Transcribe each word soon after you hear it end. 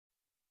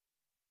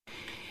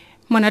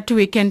Monate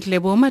weekend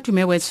lebo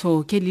matume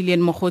wetso ke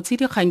Lillian Mogotsi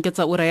dikgang ke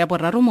tsa ura ya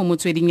boraro mo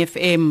motsweding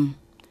FM.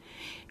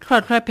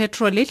 Tlhwatlhwa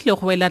petrol e tlile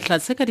go wela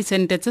tlase ka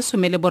disente tse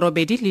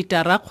 18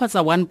 litara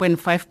kgotsa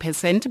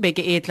 1.5%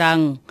 beke e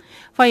tlang.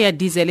 Fa ya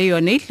diesele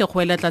yone e tlile go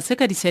wela tlase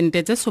ka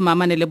disente tse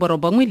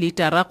borobongwe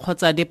litara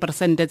kgotsa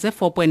dipersente tse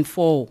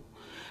 4.4.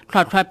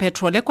 Tlhwatlhwa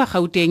petrol kwa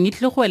Gauteng e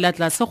tlile go wela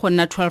tlase go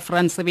nna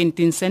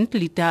 12.17 cent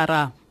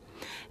litara.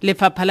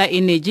 Lefapha la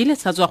energy le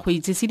sa tswa go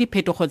itsise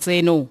diphetogo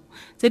tseno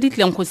tse di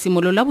tleng go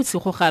simolola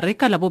bosigo gare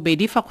ka la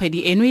bobedi fa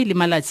kgwedi eno e le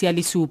malatsi a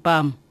le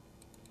supa.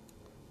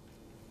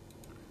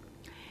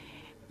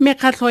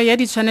 Mekgatlho ya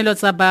ditshwanelo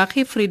tsa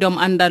baagi Freedom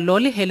Under Law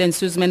le Helen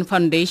Suzman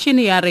Foundation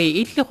ya re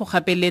e tle go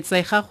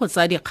gapeletsega go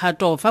tsa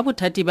dikgato fa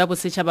bothati ba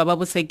bosetšhaba ba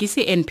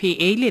bosekisi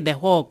NPA le the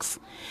Hawks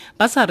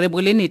ba sa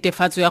rebole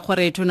netefatso ya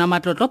gore Tona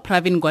Matlotlo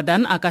Pravin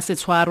Gordhan a ka se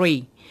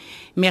tshwarwe.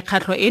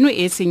 Mekgatlho eno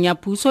e seng ya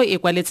puso e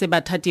kwaletse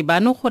bathati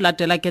bano go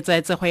latela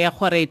ketsaetsego ya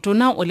gore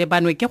Tona o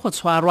lebanwe ke go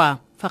tshwarwa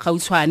fa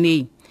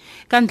gautshwane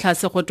ka ntlha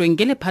se go tweng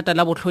ke lephata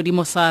la botlhodi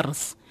mo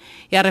SARS.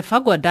 Ya re fa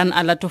Gordhan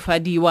a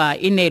latofadiwa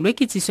e neelwe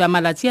kitsiso ya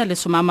malatsi a le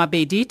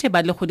 20 te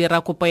ba le go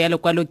dira kopo ya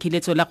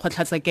lekwalokiletso la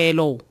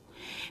kgotlatshekelo.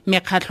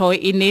 Mekgatlho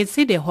e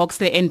neetse the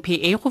Hawks le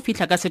NPA go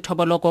fitlha ka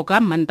sethoboloko ka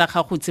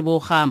Mantaga go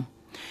tsiboga.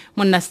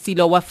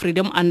 Monnasetilo wa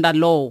Freedom Under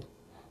Law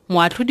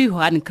Moatlhodi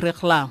Johan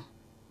Kriegler.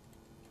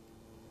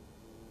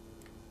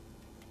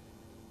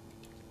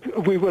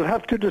 We will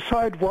have to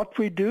decide what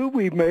we do.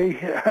 We may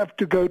have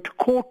to go to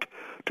court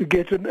to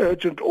get an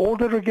urgent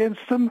order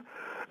against them.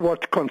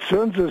 What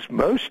concerns us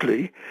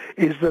mostly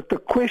is that the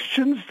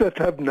questions that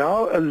have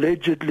now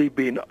allegedly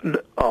been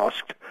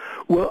asked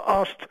were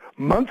asked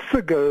months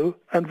ago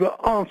and were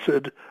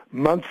answered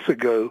months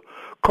ago,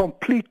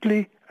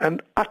 completely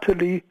and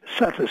utterly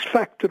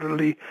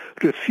satisfactorily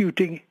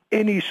refuting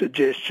any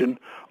suggestion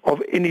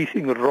of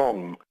anything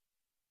wrong.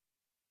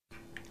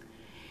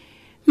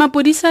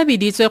 Mapodisa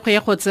biditswe go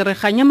ya go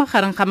tsereganya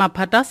magareng ga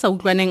maphata sa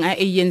utlwaneng a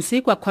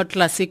ANC kwa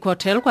Tlase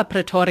Hotel kwa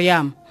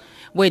Pretoria.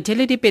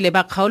 Boeteledipele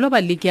ba kgaolo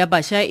ba liki ya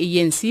bašwa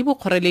ANC bo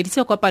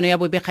kgoreleditse kopano ya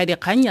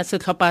bobegadikgang ya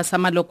setlhopha sa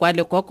maloko a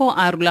lekoko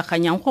a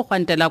rulaganyang go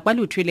gwantela kwa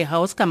Tlhile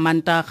House ka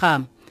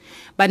Mantaga.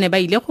 Ba ne ba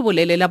ile go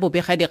bolelela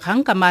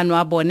bobegadikgang ka maano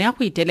a bone a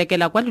go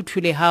itelekela kwa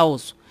Tlhile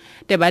House.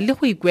 Te ba le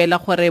go ikuela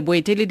gore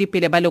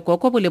boeteledipele ba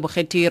lekoko bo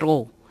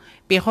lebogetiro.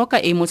 Pego ka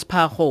Amos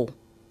Phago.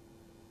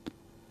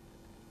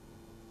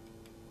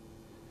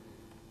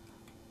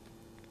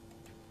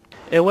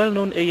 A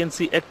well-known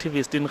ANC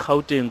activist in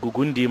Gauteng,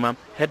 Gugundima,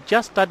 had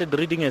just started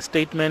reading a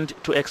statement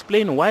to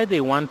explain why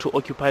they want to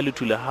occupy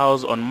Tlhile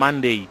House on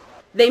Monday.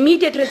 The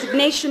immediate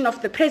resignation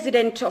of the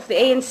president of the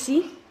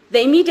ANC,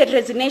 the immediate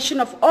resignation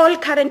of all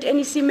current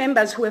NEC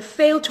members who have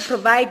failed to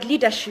provide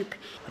leadership.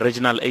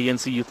 Regional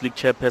ANC Youth League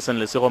chairperson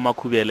Lesego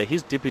Makhubele,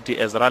 his deputy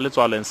Ezra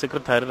Letswalo and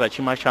secretary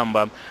Rachima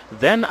Shamba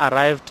then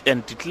arrived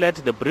and declared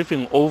the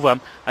briefing over,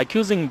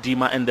 accusing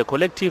Dima and the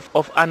collective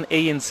of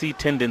un-ANC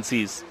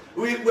tendencies.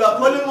 We are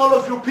calling all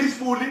of you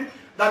peacefully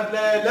that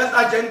let's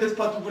adjourn this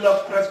particular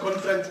press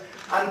conference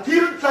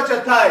until such a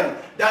time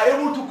they are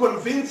able to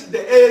convince the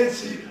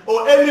ANC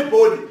or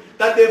anybody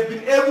that they've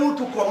been able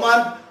to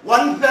command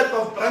 1/3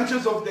 of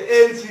branches of the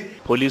ANC.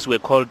 Police were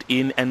called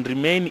in and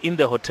remain in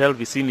the hotel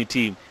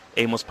vicinity.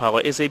 Amos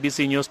Phago,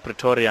 SABC News,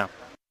 Pretoria.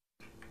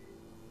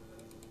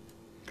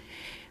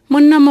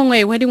 Monna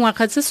mongwe wa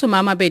dingwaga tse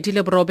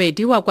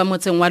 28 wa kwa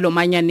motseng wa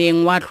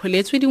Lomanyaneng wa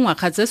tlholetswe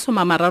dingwaga tse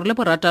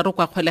 36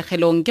 kwa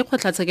kgolegelong ke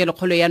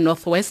kgotlatshekelo ya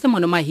Northwest mo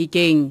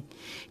Mahikeng.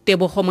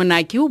 Tebogo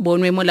Monaki o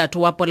bonwe molato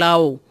wa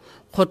polao,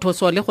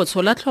 kgothoso le go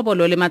tshola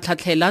tlhobolo le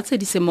matlhatlhela tse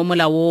di seng mo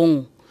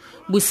molaong.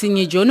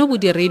 Bosenyi jono bo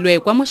dirilwe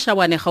kwa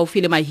Moshawane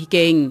gaufi le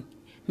Mahikeng.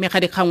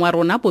 Megadikgang wa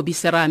rona Bobby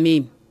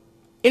Serame.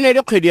 E ne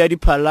le kgwedi ya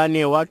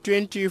Diphalane wa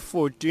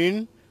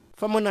 2014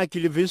 fa Monaki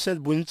le Vincent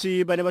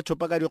Bontsi ba ne ba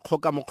thopa ka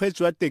dikgoka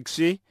mokgweetsi wa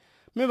taxi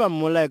mme ba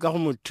mmolae ka go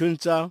mo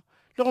thuntsa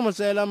le go mo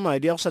tseela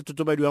madi a go sa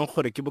totobadiwang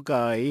gore ke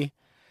bokae.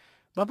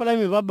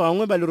 Bapalami ba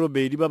bangwe ba le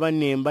robedi ba ba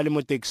neng ba le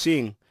mo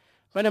taxing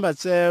ba ne ba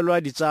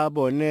tseelwa ditsa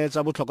bone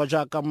tsa botlhokwa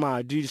jaaka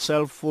madi,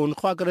 cell phone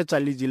go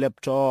akaretsa le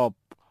di-laptop.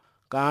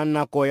 Ka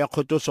nako ya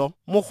kgothoso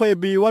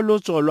mogwebi wa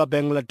lotso lwa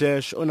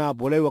Bangladesh o ne a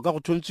bolaiwa ka go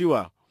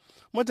thuntsiwa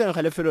mo teng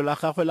ga lefelo la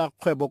gagwe la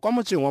kgwebo kwa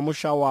motseng wa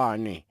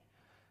Moshawane.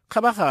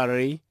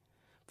 Kgabagare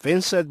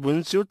Vincent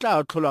Bontsi o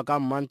tla tlholwa ka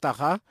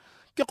Mantaga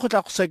ke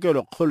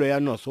kgotlatshekelo kgolo ya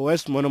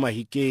Northwest mo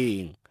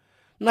Mahikeng.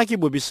 Nna ke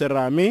Bobby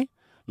Serame,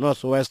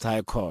 Northwest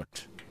High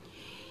Court.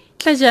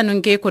 Tla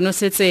jaanong ke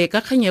konosetse ka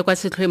kganye kwa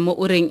setlhoeng mo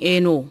ureng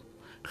eno.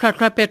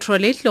 Tlhwatlhwa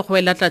petrol e tle go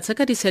wela tlase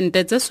ka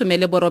disente tse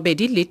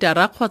 18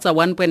 litara kgotsa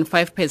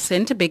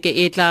 1.5% beke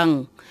e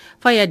tlang.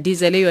 Fa ya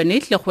diesele yone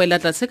tle go wela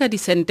tlase ka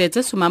disente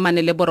tse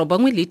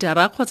borobongwe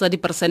litara kgotsa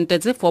dipersente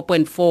tse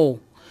 4.4.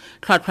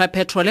 Tlhwatlhwa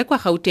petrol kwa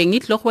Gauteng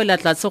tle go wela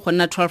tlase go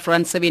nna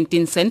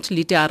 12.17 cent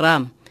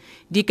litara.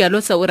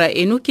 Dikalo tsa ura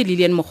eno ke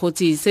Lillian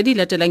Mogotsi se di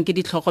latelang ke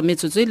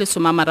ditlhogometso le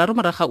 30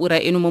 moraga ura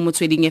eno mo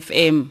motsweding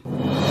FM.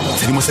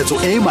 Tshedimosetso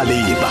e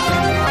maleba.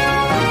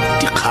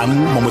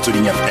 Dikgang mo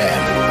motsweding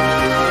FM.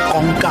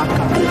 Konka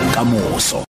bokamoso.